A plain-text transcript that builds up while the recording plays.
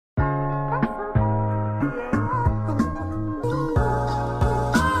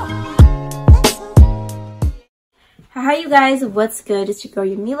Hi you guys, what's good? It's your girl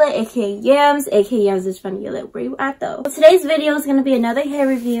Yamila, aka Yams, aka Yams is funny. Where you at though? So today's video is gonna be another hair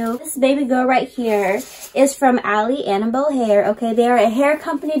review. This baby girl right here is from Annabelle Hair. Okay, they are a hair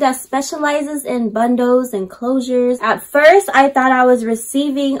company that specializes in bundles and closures. At first, I thought I was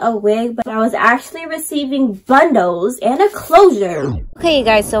receiving a wig, but I was actually receiving bundles and a closure. Okay, you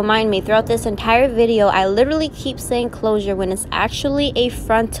guys, so mind me, throughout this entire video, I literally keep saying closure when it's actually a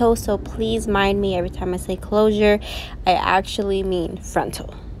frontal. So please mind me every time I say closure. I actually mean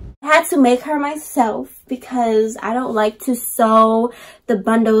frontal. I had to make her myself because I don't like to sew the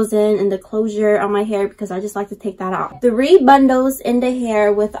bundles in and the closure on my hair because I just like to take that off. 3 bundles in the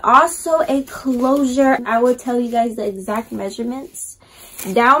hair with also a closure. I will tell you guys the exact measurements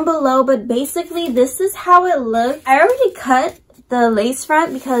down below, but basically this is how it looks. I already cut the lace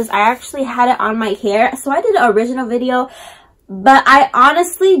front because I actually had it on my hair, so I did an original video. But I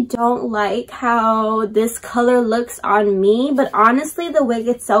honestly don't like how this color looks on me. But honestly, the wig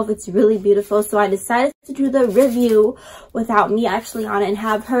itself, it's really beautiful. So I decided to do the review without me actually on it and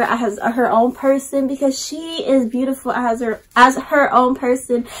have her as her own person because she is beautiful as her own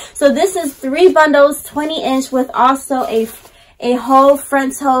person. So this is 3 bundles, 20-inch with also a whole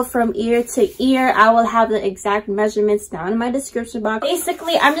frontal from ear to ear. I will have the exact measurements down in my description box.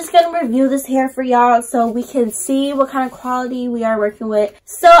 Basically, I'm just going to review this hair for y'all so we can see what kind of quality we are working with.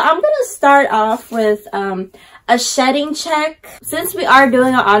 So I'm going to start off with a shedding check. Since we are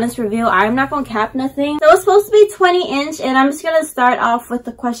doing an honest review, I'm not going to cap nothing. So it's supposed to be 20-inch, and I'm just going to start off with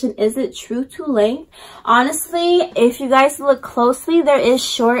the question, is it true to length? Honestly, if you guys look closely, there is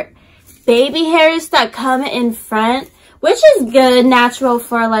short baby hairs that come in front, which is good, natural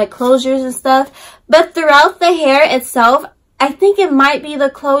for like closures and stuff. But throughout the hair itself, I think it might be the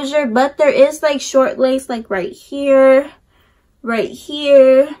closure, but there is like short lace like right here, right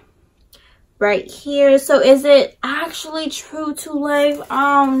here, right here. So is it actually true to length?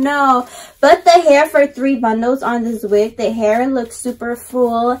 Oh no. But the hair for 3 bundles on this wig, the hair looks super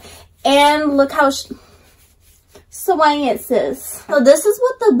full. And look how swaying it is. So this is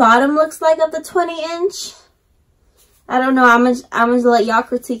what the bottom looks like of the 20-inch. I don't know. I'm gonna let y'all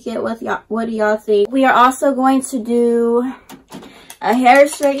critique it. What do y'all think? We are also going to do a hair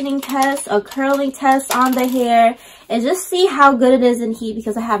straightening test, a curling test on the hair, and just see how good it is in heat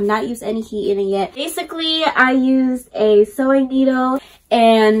because I have not used any heat in it yet. Basically, I used a sewing needle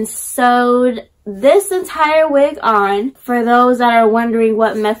and sewed this entire wig on. For those that are wondering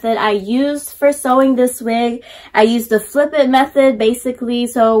what method I used for sewing this wig, I used the flip it method basically.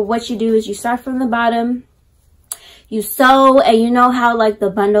 So what you do is you start from the bottom, you sew, and you know how like the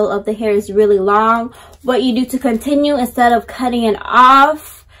bundle of the hair is really long. What you do to continue, instead of cutting it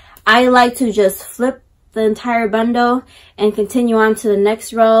off, I like to just flip the entire bundle and continue on to the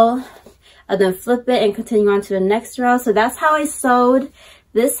next row, and then flip it and continue on to the next row. So that's how I sewed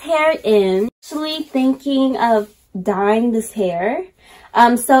this hair in. Actually thinking of dyeing this hair.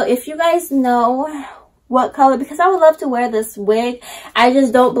 So if you guys know what color, because I would love to wear this wig, I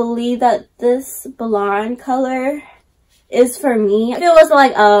just don't believe that this blonde color is for me. If it was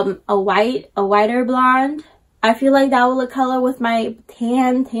like a whiter blonde, I feel like that would look color with my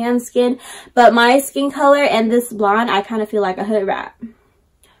tan skin. But my skin color and this blonde, I kind of feel like a hood rat.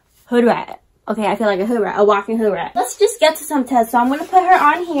 Okay, I feel like a hood rat, a walking hood rat. Let's just get to some tests. So I'm going to put her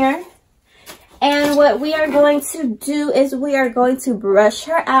on here. And what we are going to do is we are going to brush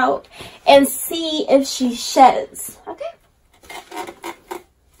her out and see if she sheds. Okay?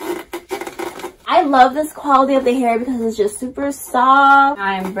 I love this quality of the hair because it's just super soft.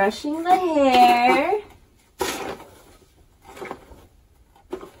 I'm brushing the hair.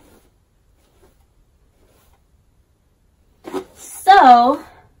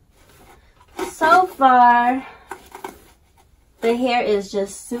 So far, the hair is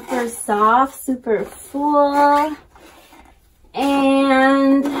just super soft, super full.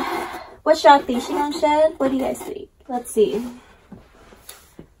 And what y'all think? She gonna shed? What do you guys think? Let's see.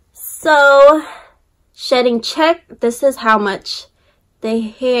 So, shedding check. This is how much the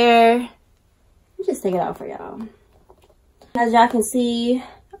hair. Let me just take it out for y'all. As y'all can see,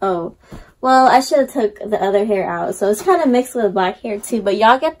 oh, well, I should have took the other hair out. So it's kind of mixed with black hair too. But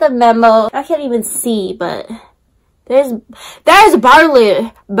y'all get the memo. I can't even see, but there's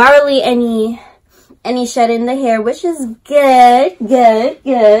barely any shed in the hair, which is good.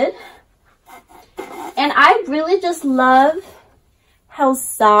 And I really just love how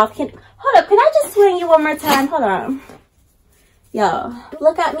soft. Hold up, can I just swing you one more time? Hold on. Y'all,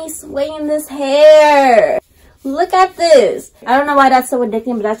 look at me swaying this hair. Look at this. I don't know why that's so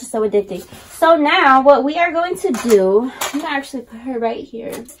addicting, but that's just so addicting. So now what we are going to do, I'm gonna actually put her right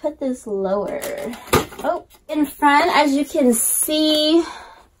here. Let's put this lower. Oh, in front, as you can see,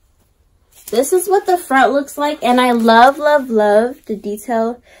 this is what the front looks like. And I love, love, love the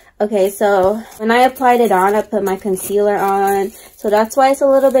detail. Okay, so when I applied it on, I put my concealer on. So that's why it's a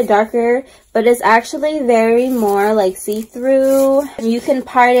little bit darker, but it's actually very more like see-through. You can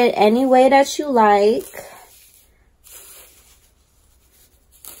part it any way that you like.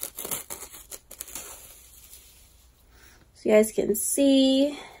 So you guys can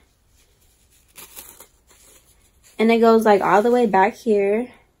see. And it goes like all the way back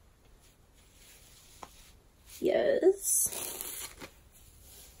here. Yes.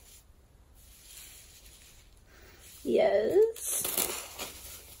 Yes.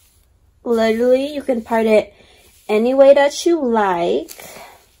 Literally, you can part it any way that you like.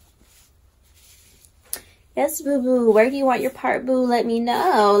 Yes, boo-boo. Where do you want your part, boo? Let me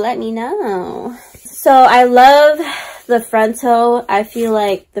know. Let me know. So I love the frontal. I feel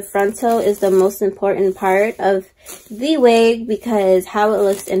like the frontal is the most important part of the wig because how it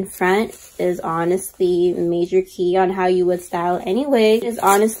looks in front is honestly a major key on how you would style any wig. It's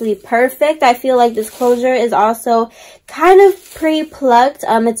honestly perfect. I feel like this closure is also kind of pre-plucked.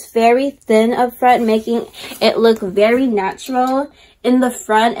 It's very thin up front, making it look very natural in the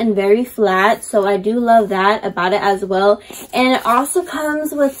front and very flat. So I do love that about it as well. And it also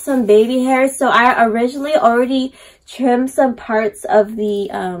comes with some baby hair. So I originally already trimmed some parts of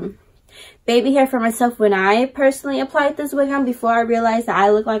the baby hair for myself when I personally applied this wig on before I realized that I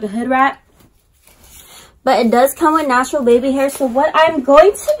look like a hood rat. But it does come with natural baby hair. So what I'm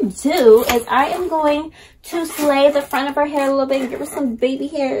going to do is I am going to slay the front of her hair a little bit and give her some baby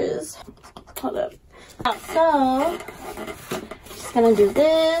hairs. Hold up. So just gonna do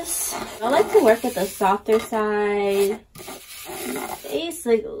this. I like to work with the softer side.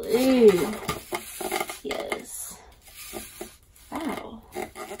 Basically. Yes. Wow.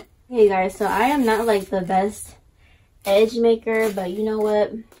 Hey guys, so I am not like the best edge maker, but you know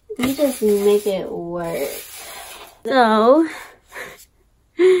what? We just make it work. So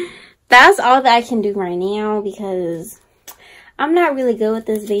that's all that I can do right now because I'm not really good with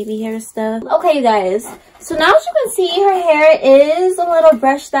this baby hair stuff. Okay, you guys. So now as you can see, her hair is a little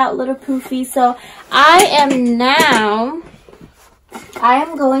brushed out, a little poofy. So I am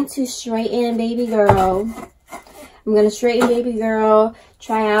going to straighten baby girl. I'm going to straighten baby girl,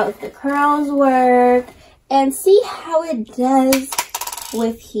 try out if the curls work, and see how it does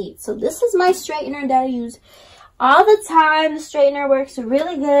with heat. So this is my straightener that I use all the time. The straightener works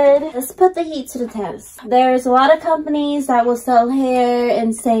really good. Let's put the heat to the test. There's a lot of companies that will sell hair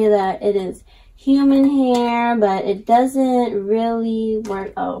and say that it is human hair, but it doesn't really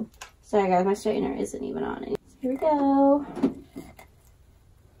work. Oh, sorry guys, my straightener isn't even on it. Here we go.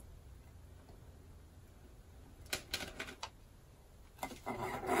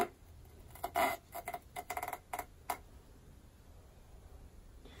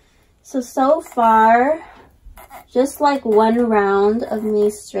 So far, just like one round of me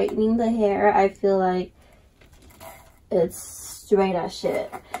straightening the hair, I feel like it's straight as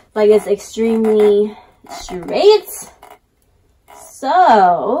shit. Like it's extremely straight.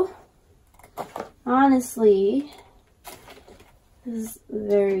 So, honestly, this is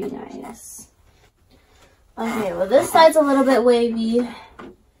very nice. Okay, well this side's a little bit wavy.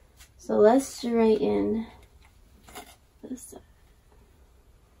 So let's straighten this side.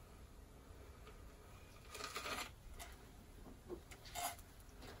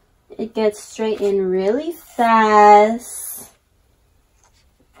 It gets straightened really fast.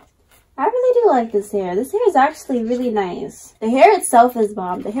 I really do like this hair. This hair is actually really nice. The hair itself is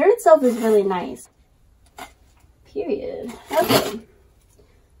bomb. The hair itself is really nice. Period. Okay.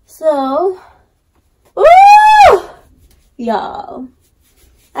 So, woo! Y'all,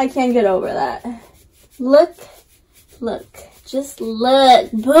 I can't get over that. Look, just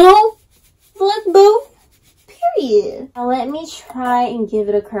look, boo. Look, boo. Period. Now let me try and give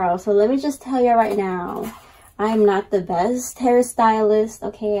it a curl. So let me just tell you right now, I'm not the best hairstylist.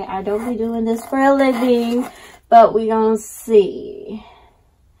 Okay, I don't be doing this for a living, but we gonna see.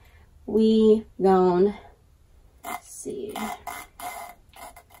 We gonna see.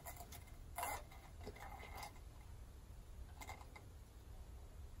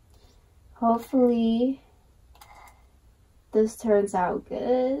 Hopefully this turns out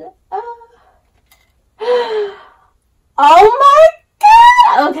good. Oh my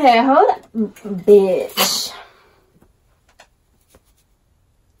god! Okay, hold on. Bitch.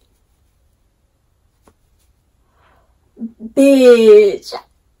 Bitch.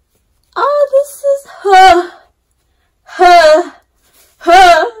 Oh, this is her.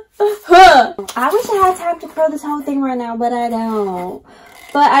 I wish I had time to curl this whole thing right now, but I don't.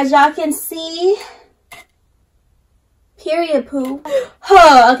 But as y'all can see, period poo.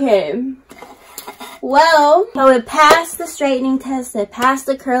 Okay. Well, so it passed the straightening test, it passed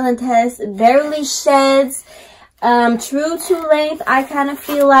the curling test, it barely sheds, true to length. I kind of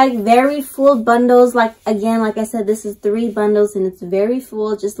feel like very full bundles. Like, again, like I said, this is 3 bundles and it's very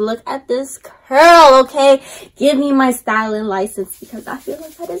full. Just look at this curl, okay? Give me my styling license because I feel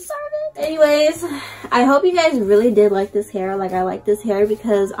like I deserve it. Anyways, I hope you guys really did like this hair. Like, I like this hair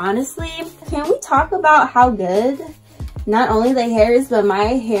because honestly, can we talk about how good not only the hair is, but my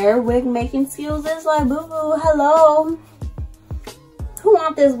hair wig making skills is? Like, boo-boo, hello. Who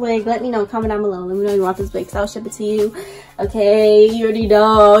want this wig? Let me know. Comment down below. Let me know you want this wig because I'll ship it to you. Okay, you already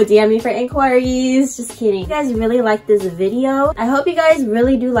know. DM me for inquiries. Just kidding. If you guys really like this video, I hope you guys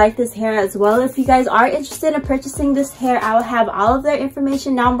really do like this hair as well. If you guys are interested in purchasing this hair, I will have all of their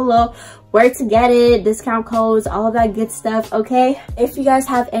information down below. Where to get it, discount codes, all of that good stuff, okay? If you guys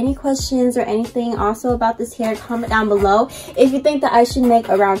have any questions or anything also about this hair, comment down below. If you think that I should make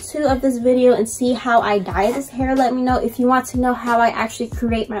a round 2 of this video and see how I dye this hair, let me know. If you want to know how I actually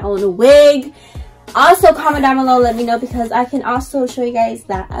create my own wig, also comment down below, let me know, because I can also show you guys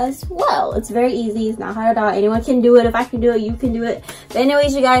that as well. It's very easy, it's not hard at all. Anyone can do it. If I can do it, you can do it. But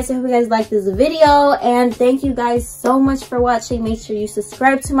anyways, you guys, I hope you guys like this video, and thank you guys so much for watching. Make sure you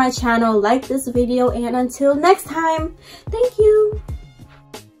subscribe to my channel, like this video, and until next time, thank you.